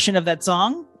amazing rendition of that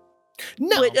song.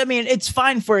 No. But, I mean, it's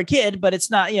fine for a kid, but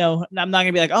it's not, I'm not going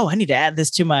to be like, oh, I need to add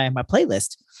this to my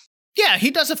playlist. Yeah,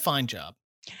 he does a fine job.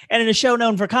 And in a show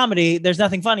known for comedy, there's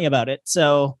nothing funny about it.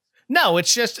 So no,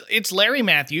 it's Larry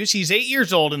Matthews. He's 8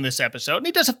 years old in this episode, and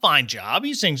he does a fine job.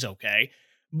 He sings okay.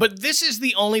 But this is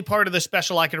the only part of the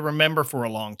special I could remember for a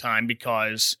long time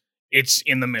because it's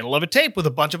in the middle of a tape with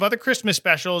a bunch of other Christmas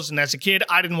specials. And as a kid,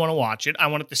 I didn't want to watch it. I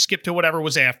wanted to skip to whatever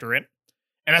was after it.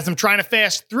 And as I'm trying to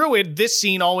fast through it, this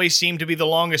scene always seemed to be the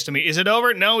longest to me. Is it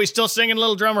over? No, he's still singing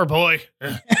Little Drummer Boy.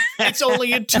 It's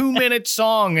only a 2-minute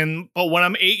song. But when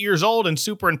I'm 8 years old and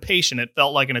super impatient, it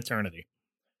felt like an eternity.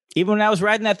 Even when I was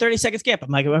riding that 30-second skip,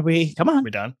 I'm like, come on.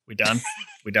 We done.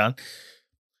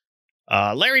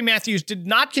 Larry Matthews did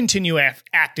not continue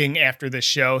acting after this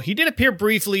show. He did appear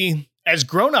briefly as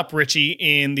grown-up Richie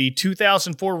in the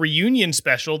 2004 reunion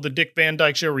special, The Dick Van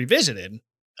Dyke Show Revisited,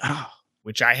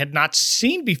 which I had not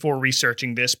seen before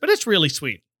researching this, but it's really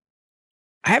sweet.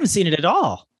 I haven't seen it at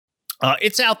all.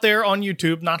 It's out there on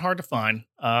YouTube, not hard to find.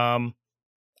 I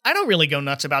don't really go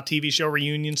nuts about TV show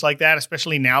reunions like that,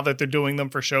 especially now that they're doing them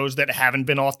for shows that haven't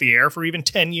been off the air for even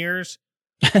 10 years.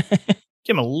 Give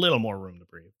them a little more room to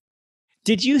breathe.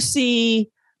 Did you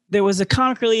see there was a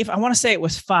comic relief? I want to say it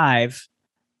was 5.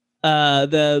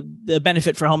 The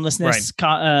benefit for homelessness,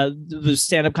 the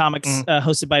stand-up comics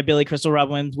hosted by Billy Crystal,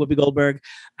 Robin Williams, Whoopi Goldberg.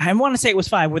 I want to say it was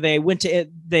 5 where they went to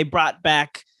it. They brought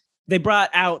out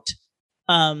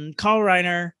Carl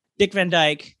Reiner, Dick Van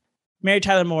Dyke, Mary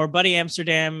Tyler Moore, Buddy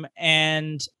Amsterdam,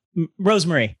 and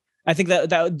Rosemary. I think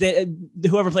that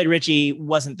whoever played Richie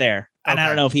wasn't there. And I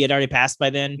don't know if he had already passed by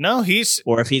then. No,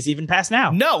 or if he's even passed now.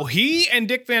 No, he and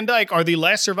Dick Van Dyke are the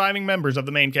last surviving members of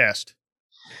the main cast.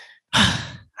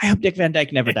 I hope Dick Van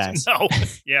Dyke never dies. No,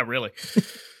 yeah, really.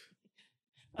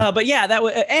 But yeah, that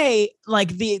was like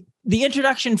the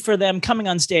introduction for them coming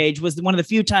on stage was one of the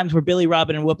few times where Billy,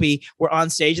 Robin, and Whoopi were on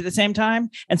stage at the same time.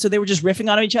 And so they were just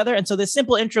riffing on each other. And so this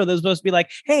simple intro that was supposed to be like,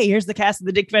 hey, here's the cast of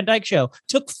the Dick Van Dyke Show,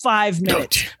 took 5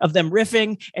 minutes of them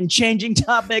riffing and changing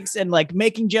topics and like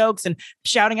making jokes and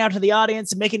shouting out to the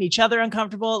audience and making each other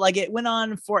uncomfortable. Like it went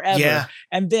on forever. Yeah.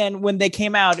 And then when they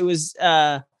came out, it was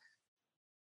like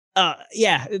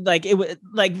it was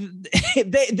like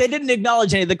they didn't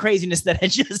acknowledge any of the craziness that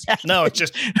had just happened. No, it's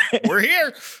just we're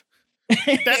here.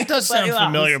 That does sound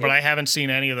familiar, but I haven't seen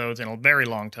any of those in a very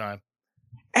long time.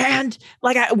 And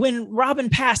like when Robin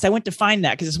passed, I went to find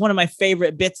that because it's one of my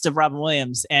favorite bits of Robin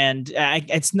Williams, and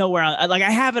it's nowhere on. Like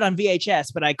I have it on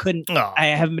VHS, but I couldn't. Oh. I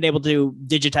haven't been able to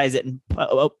digitize it and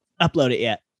upload it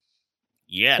yet.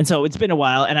 Yeah, and so it's been a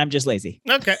while, and I'm just lazy.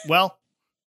 Okay, well,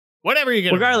 Whatever you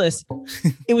get. Regardless,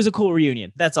 it was a cool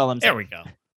reunion. That's all I'm saying. There we go.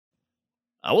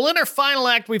 Well, in her final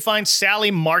act, we find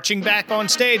Sally marching back on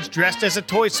stage dressed as a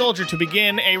toy soldier to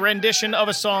begin a rendition of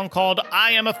a song called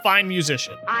I Am a Fine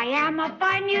Musician. I am a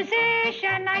fine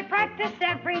musician, I practice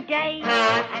every day,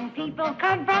 and people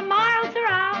come from miles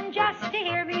around just to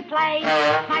hear me play.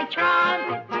 My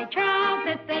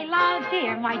trumpet, they love to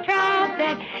hear my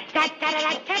trumpet.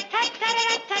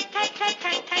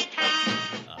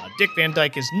 Dick Van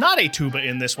Dyke is not a tuba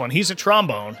in this one, he's a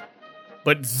trombone.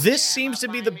 But this seems to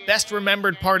be the best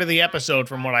remembered part of the episode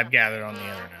from what I've gathered on the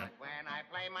internet.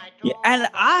 Yeah, and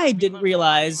I didn't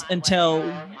realize until,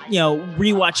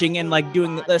 rewatching and like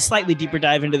doing a slightly deeper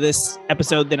dive into this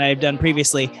episode than I've done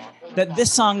previously, that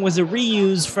this song was a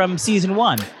reuse from season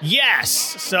 1. Yes.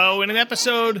 So in an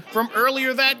episode from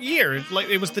earlier that year, like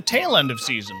it was the tail end of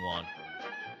season 1.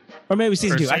 Or maybe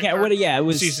season 2. I can't. It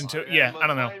was season 2. Yeah, I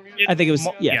don't know. I think it was.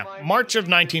 Yeah, March of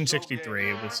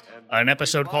 1963. It was an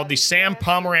episode called "The Sam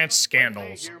Pomerantz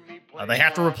Scandals." They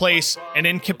have to replace an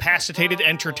incapacitated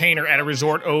entertainer at a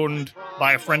resort owned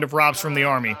by a friend of Rob's from the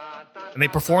army, and they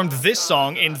performed this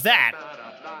song in that.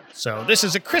 So this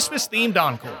is a Christmas-themed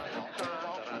encore.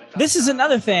 This is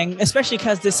another thing, especially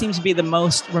because this seems to be the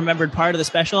most remembered part of the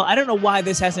special. I don't know why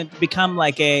this hasn't become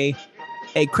like a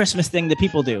Christmas thing that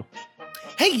people do.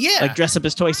 Hey, yeah. Like dress up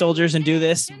as toy soldiers and do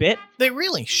this bit. They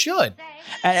really should.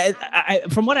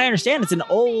 From what I understand, it's an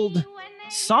old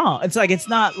song. It's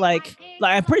not like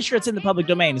I'm pretty sure it's in the public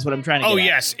domain is what I'm trying to get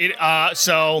at. Yes.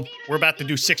 So we're about to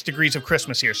do 6 Degrees of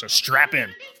Christmas here, so strap in.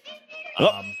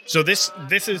 So this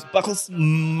is Buckles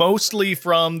mostly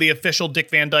from the official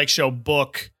Dick Van Dyke Show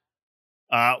book,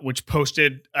 which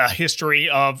posted a history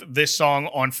of this song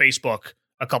on Facebook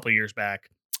a couple years back.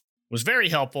 Was very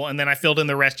helpful, and then I filled in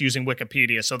the rest using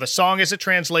Wikipedia. So the song is a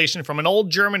translation from an old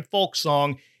German folk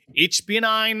song, Ich bin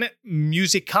ein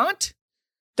Musikant.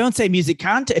 Don't say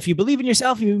Musikant. If you believe in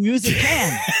yourself, you music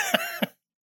can.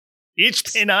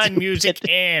 Ich bin ein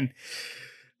Musikant.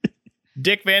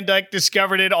 Dick Van Dyke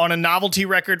discovered it on a novelty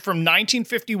record from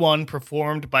 1951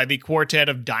 performed by the quartet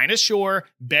of Dinah Shore,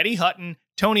 Betty Hutton,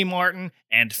 Tony Martin,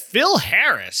 and Phil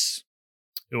Harris.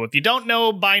 Who, if you don't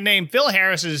know by name, Phil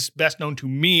Harris is best known to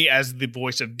me as the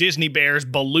voice of Disney Bears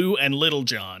Baloo and Little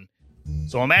John.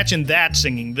 So imagine that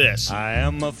singing this. I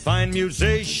am a fine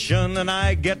musician and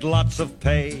I get lots of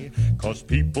pay, 'cause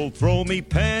people throw me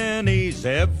pennies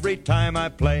every time I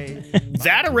play.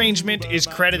 That arrangement is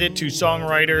credited to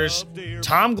songwriters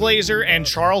Tom Glazer and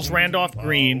Charles Randolph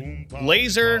Green.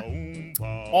 Glazer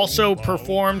also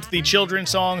performed the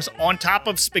children's songs On Top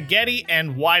of Spaghetti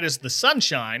and Why Does the Sun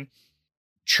Shine?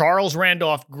 Charles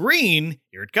Randolph Green,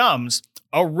 here it comes,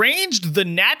 arranged the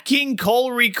Nat King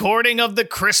Cole recording of the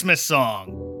Christmas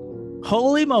song.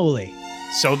 Holy moly.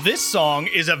 So this song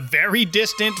is a very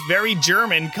distant, very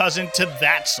German cousin to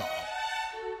that song.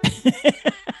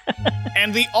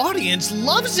 And the audience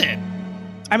loves it.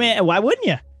 I mean, why wouldn't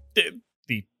you?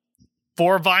 The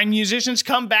 4 Vine musicians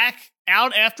come back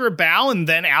out after a bow, and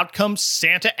then out comes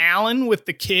Santa Allen with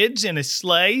the kids in a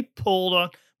sleigh pulled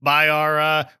on by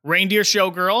our reindeer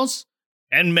showgirls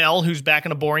and Mel, who's back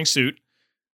in a boring suit.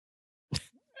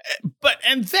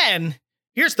 And then,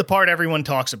 here's the part everyone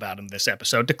talks about in this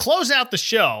episode. To close out the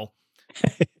show,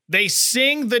 they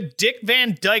sing the Dick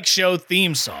Van Dyke Show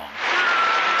theme song.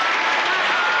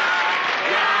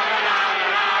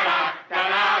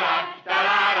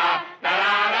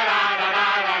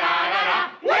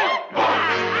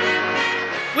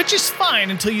 Which is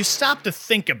fine until you stop to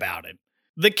think about it.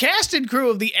 The cast and crew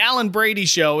of the Alan Brady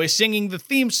Show is singing the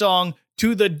theme song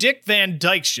to the Dick Van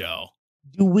Dyke Show.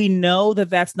 Do we know that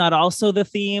that's not also the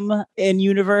theme in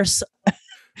universe?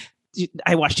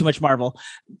 I watch too much Marvel.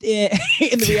 In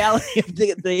the reality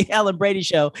of the Alan Brady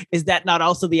Show, is that not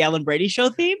also the Alan Brady Show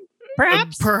theme?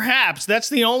 Perhaps? Perhaps. That's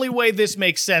the only way this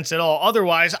makes sense at all.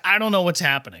 Otherwise, I don't know what's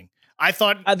happening. I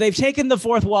thought... they've taken the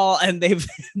fourth wall and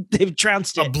they've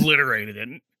trounced it. Obliterated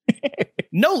it.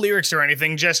 No lyrics or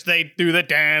anything, just they do the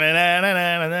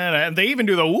da-na-na-na-na-na-na. They even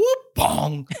do the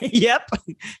whoop-bong. Yep.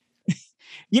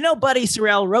 You know Buddy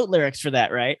Sorrell wrote lyrics for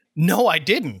that, right? No, I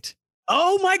didn't.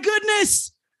 Oh, my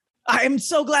goodness. I am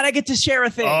so glad I get to share a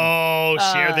thing. Oh,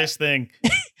 share this thing.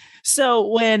 So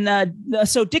when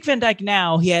Dick Van Dyke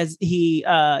now he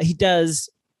does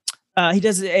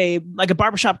a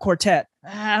barbershop quartet.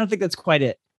 I don't think that's quite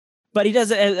it. But he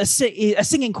does a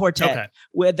singing quartet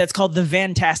that's called the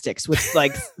Fantastics with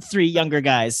like 3 younger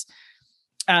guys.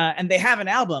 And they have an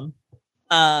album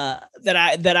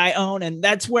that I own, and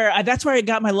that's where I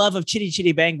got my love of Chitty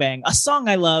Chitty Bang Bang, a song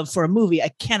I love for a movie I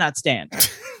cannot stand.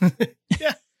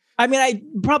 Yeah. I mean, I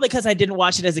probably because I didn't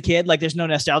watch it as a kid, like there's no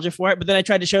nostalgia for it. But then I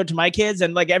tried to show it to my kids,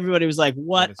 and like everybody was like,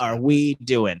 "What are we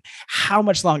doing? How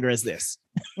much longer is this?"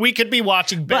 We could be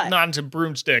watching Bitten on some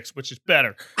Broomsticks, which is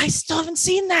better. I still haven't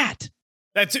seen that.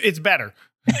 It's better.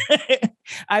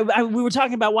 We were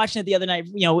talking about watching it the other night.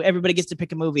 You know, everybody gets to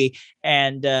pick a movie,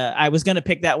 and I was going to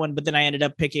pick that one, but then I ended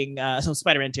up picking some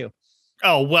Spider-Man 2.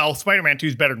 Oh well, Spider-Man 2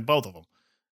 is better than both of them,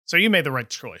 so you made the right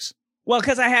choice. Well,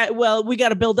 because we got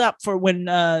to build up for when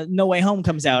No Way Home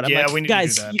comes out. I'm like, we need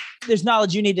guys, to do that. There's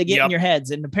knowledge you need to get in your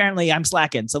heads, and apparently I'm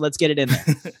slacking, so let's get it in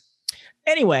there.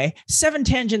 Anyway, 7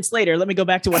 tangents later, let me go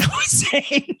back to what I was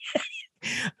saying.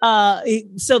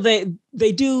 So they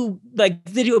do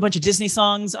a bunch of Disney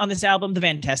songs on this album, the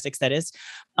Fantastics, that is.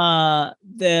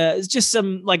 There's just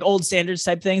some like old standards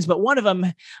type things, but one of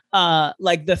them,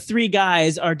 like the three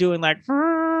guys are doing like.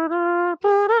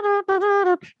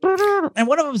 And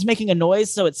one of them is making a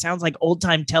noise, so it sounds like old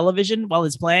time television while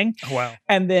it's playing. Oh, wow.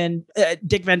 And then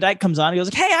Dick Van Dyke comes on and goes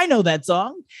like, "Hey, I know that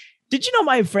song. Did you know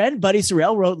my friend Buddy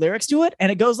Sorrell wrote lyrics to it?"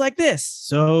 And it goes like this: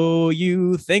 "So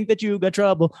you think that you got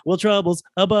trouble? Well, trouble's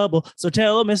a bubble. So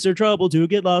tell Mr. Trouble to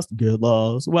get lost. Get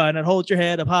lost. Why not hold your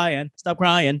head up high and stop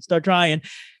crying? Start trying.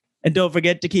 And don't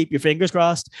forget to keep your fingers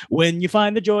crossed. When you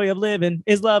find the joy of living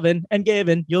is loving and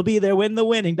giving, you'll be there when the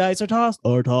winning dice are tossed.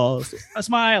 A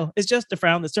smile is just a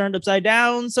frown that's turned upside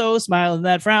down. So smile and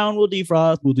that frown will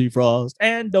defrost.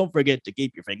 And don't forget to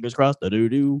keep your fingers crossed.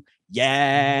 Da-doo-doo.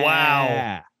 Yeah.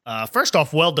 Wow. First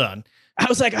off, well done. I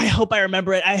was like, I hope I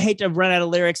remember it. I hate to run out of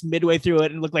lyrics midway through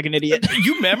it and look like an idiot.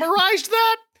 You memorized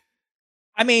that?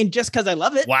 I mean, just because I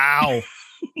love it. Wow.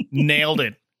 Nailed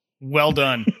it. Well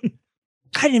done.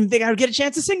 I didn't think I would get a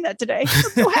chance to sing that today. I'm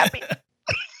so happy.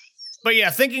 But yeah,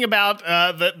 thinking about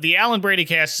the Alan Brady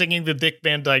cast singing the Dick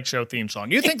Van Dyke Show theme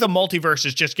song, you think the multiverse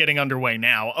is just getting underway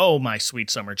now. Oh, my sweet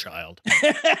summer child.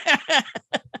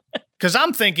 Because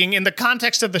I'm thinking, in the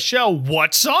context of the show,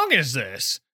 what song is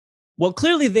this? Well,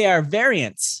 clearly they are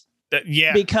variants.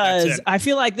 Yeah. Because I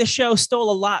feel like this show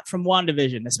stole a lot from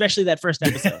WandaVision, especially that first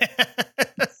episode.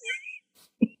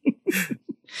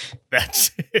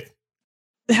 That's it.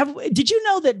 Did you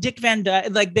know that Dick Van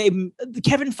Dyke,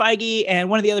 Kevin Feige and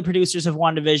one of the other producers of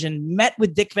WandaVision met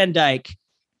with Dick Van Dyke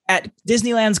at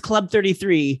Disneyland's Club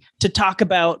 33 to talk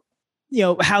about, you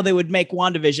know, how they would make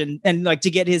WandaVision and like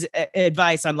to get his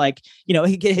advice on like, you know,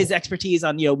 he get his expertise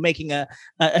on, you know, making a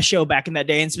show back in that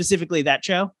day and specifically that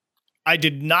show? I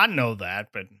did not know that,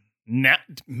 but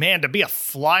man, to be a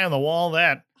fly on the wall,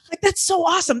 that's so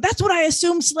awesome. That's what I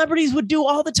assumed celebrities would do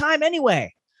all the time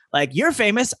anyway. Like, you're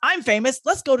famous, I'm famous,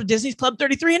 let's go to Disney's Club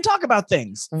 33 and talk about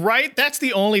things. Right? That's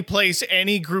the only place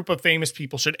any group of famous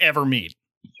people should ever meet.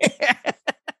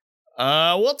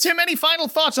 Well, Tim, any final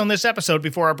thoughts on this episode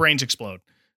before our brains explode?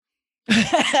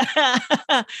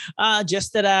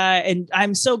 Just that and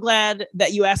I'm so glad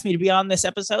that you asked me to be on this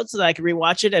episode so that I can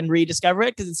rewatch it and rediscover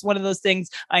it, because it's one of those things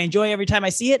I enjoy every time I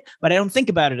see it, but I don't think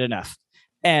about it enough.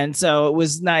 And so it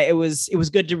was nice. It was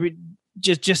good to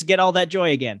just get all that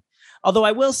joy again. Although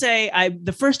I will say,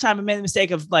 the first time I made the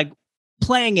mistake of like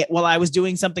playing it while I was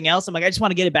doing something else. I'm like, I just want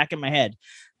to get it back in my head.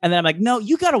 And then I'm like, no,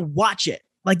 you got to watch it.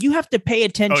 Like, you have to pay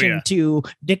attention to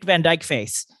Dick Van Dyke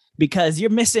face, because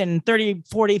you're missing 30,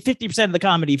 40, 50% of the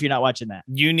comedy if you're not watching that.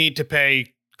 You need to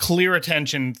pay clear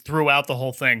attention throughout the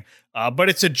whole thing. But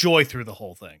it's a joy through the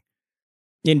whole thing.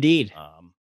 Indeed.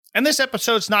 And this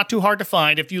episode's not too hard to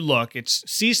find if you look. It's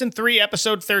season 3,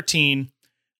 episode 13.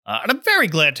 And I'm very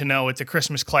glad to know it's a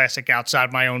Christmas classic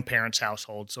outside my own parents'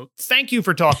 household. So thank you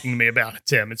for talking to me about it,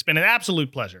 Tim. It's been an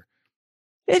absolute pleasure.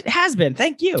 It has been.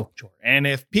 Thank you. Sure. And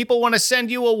if people want to send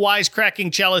you a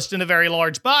wisecracking cellist in a very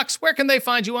large box, where can they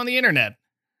find you on the internet?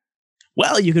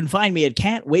 Well, you can find me at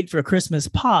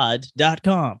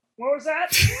can'twaitforchristmaspod.com. What was that?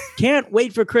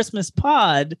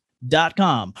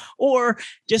 can'twaitforchristmaspod.com. Or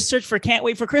just search for Can't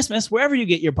Wait for Christmas wherever you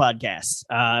get your podcasts.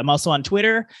 I'm also on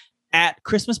Twitter at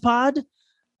ChristmasPod.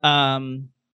 I'm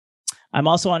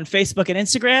also on Facebook and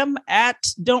Instagram at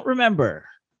Don't Remember.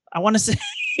 I want to say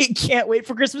Can't Wait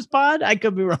for Christmas Pod. I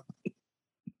could be wrong.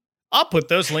 I'll put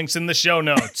those links in the show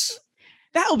notes.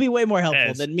 That will be way more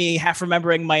helpful than me half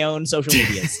remembering my own social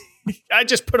medias. I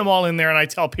just put them all in there and I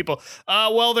tell people,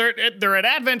 well, they're at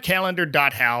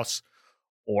adventcalendar.house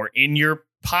or in your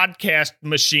podcast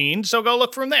machine. So go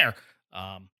look from there.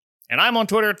 And I'm on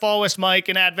Twitter at FallWestMike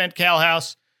and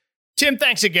AdventCalHouse. Tim,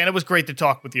 thanks again. It was great to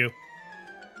talk with you.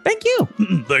 Thank you.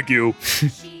 Thank you.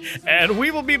 And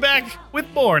we will be back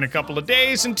with more in a couple of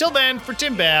days. Until then, for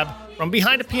Tim Babb, from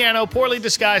behind a piano poorly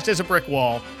disguised as a brick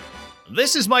wall,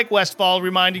 this is Mike Westfall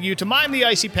reminding you to mind the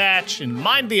icy patch and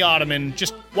mind the ottoman.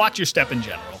 Just watch your step in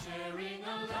general.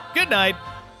 Good night.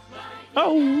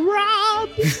 Oh, Rob!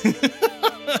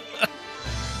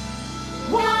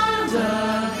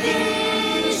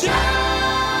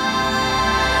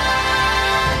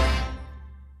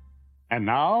 And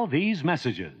now, these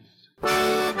messages.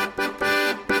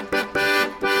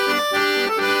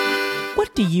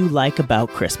 What do you like about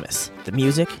Christmas? The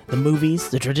music, the movies,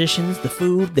 the traditions, the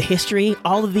food, the history,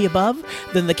 all of the above?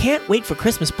 Then the Can't Wait for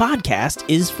Christmas podcast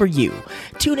is for you.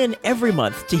 Tune in every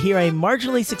month to hear a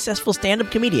marginally successful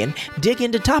stand-up comedian dig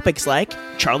into topics like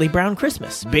Charlie Brown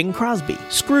Christmas, Bing Crosby,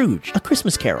 Scrooge, A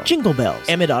Christmas Carol, Jingle Bells,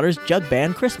 Emmett Otter's Jug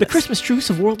Band Christmas, The Christmas Truce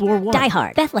of World War I, Die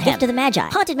Hard, Bethlehem, Gift of the Magi,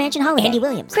 Haunted Mansion Holiday, Andy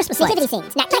Williams, Christmas Lights, Nativity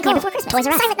Scenes, Nightmare Before Christmas, Toys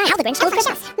R Us, Silent Night, How the Grinch Stole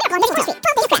Christmas, Miracle on Christmas Tree,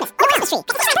 12 Days of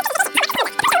Christmas, No Christmas Tree.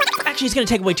 Actually, it's going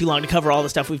to take way too long to cover all the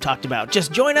stuff we've talked about.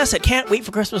 Just join us at Can't Wait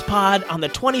for Christmas Pod on the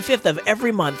 25th of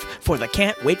every month for the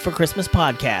Can't Wait for Christmas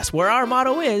podcast, where our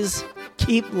motto is,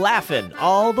 keep laughing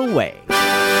all the way.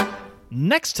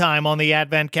 Next time on the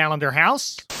Advent Calendar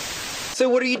House. So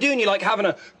what are you doing? You like having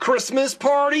a Christmas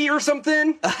party or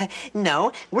something?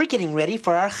 No, we're getting ready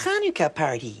for our Hanukkah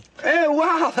party. Oh,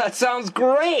 wow, that sounds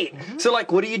great. So,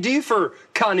 like, what do you do for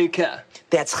Hanukkah?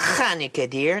 That's Hanukkah,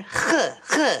 dear.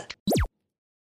 Huh.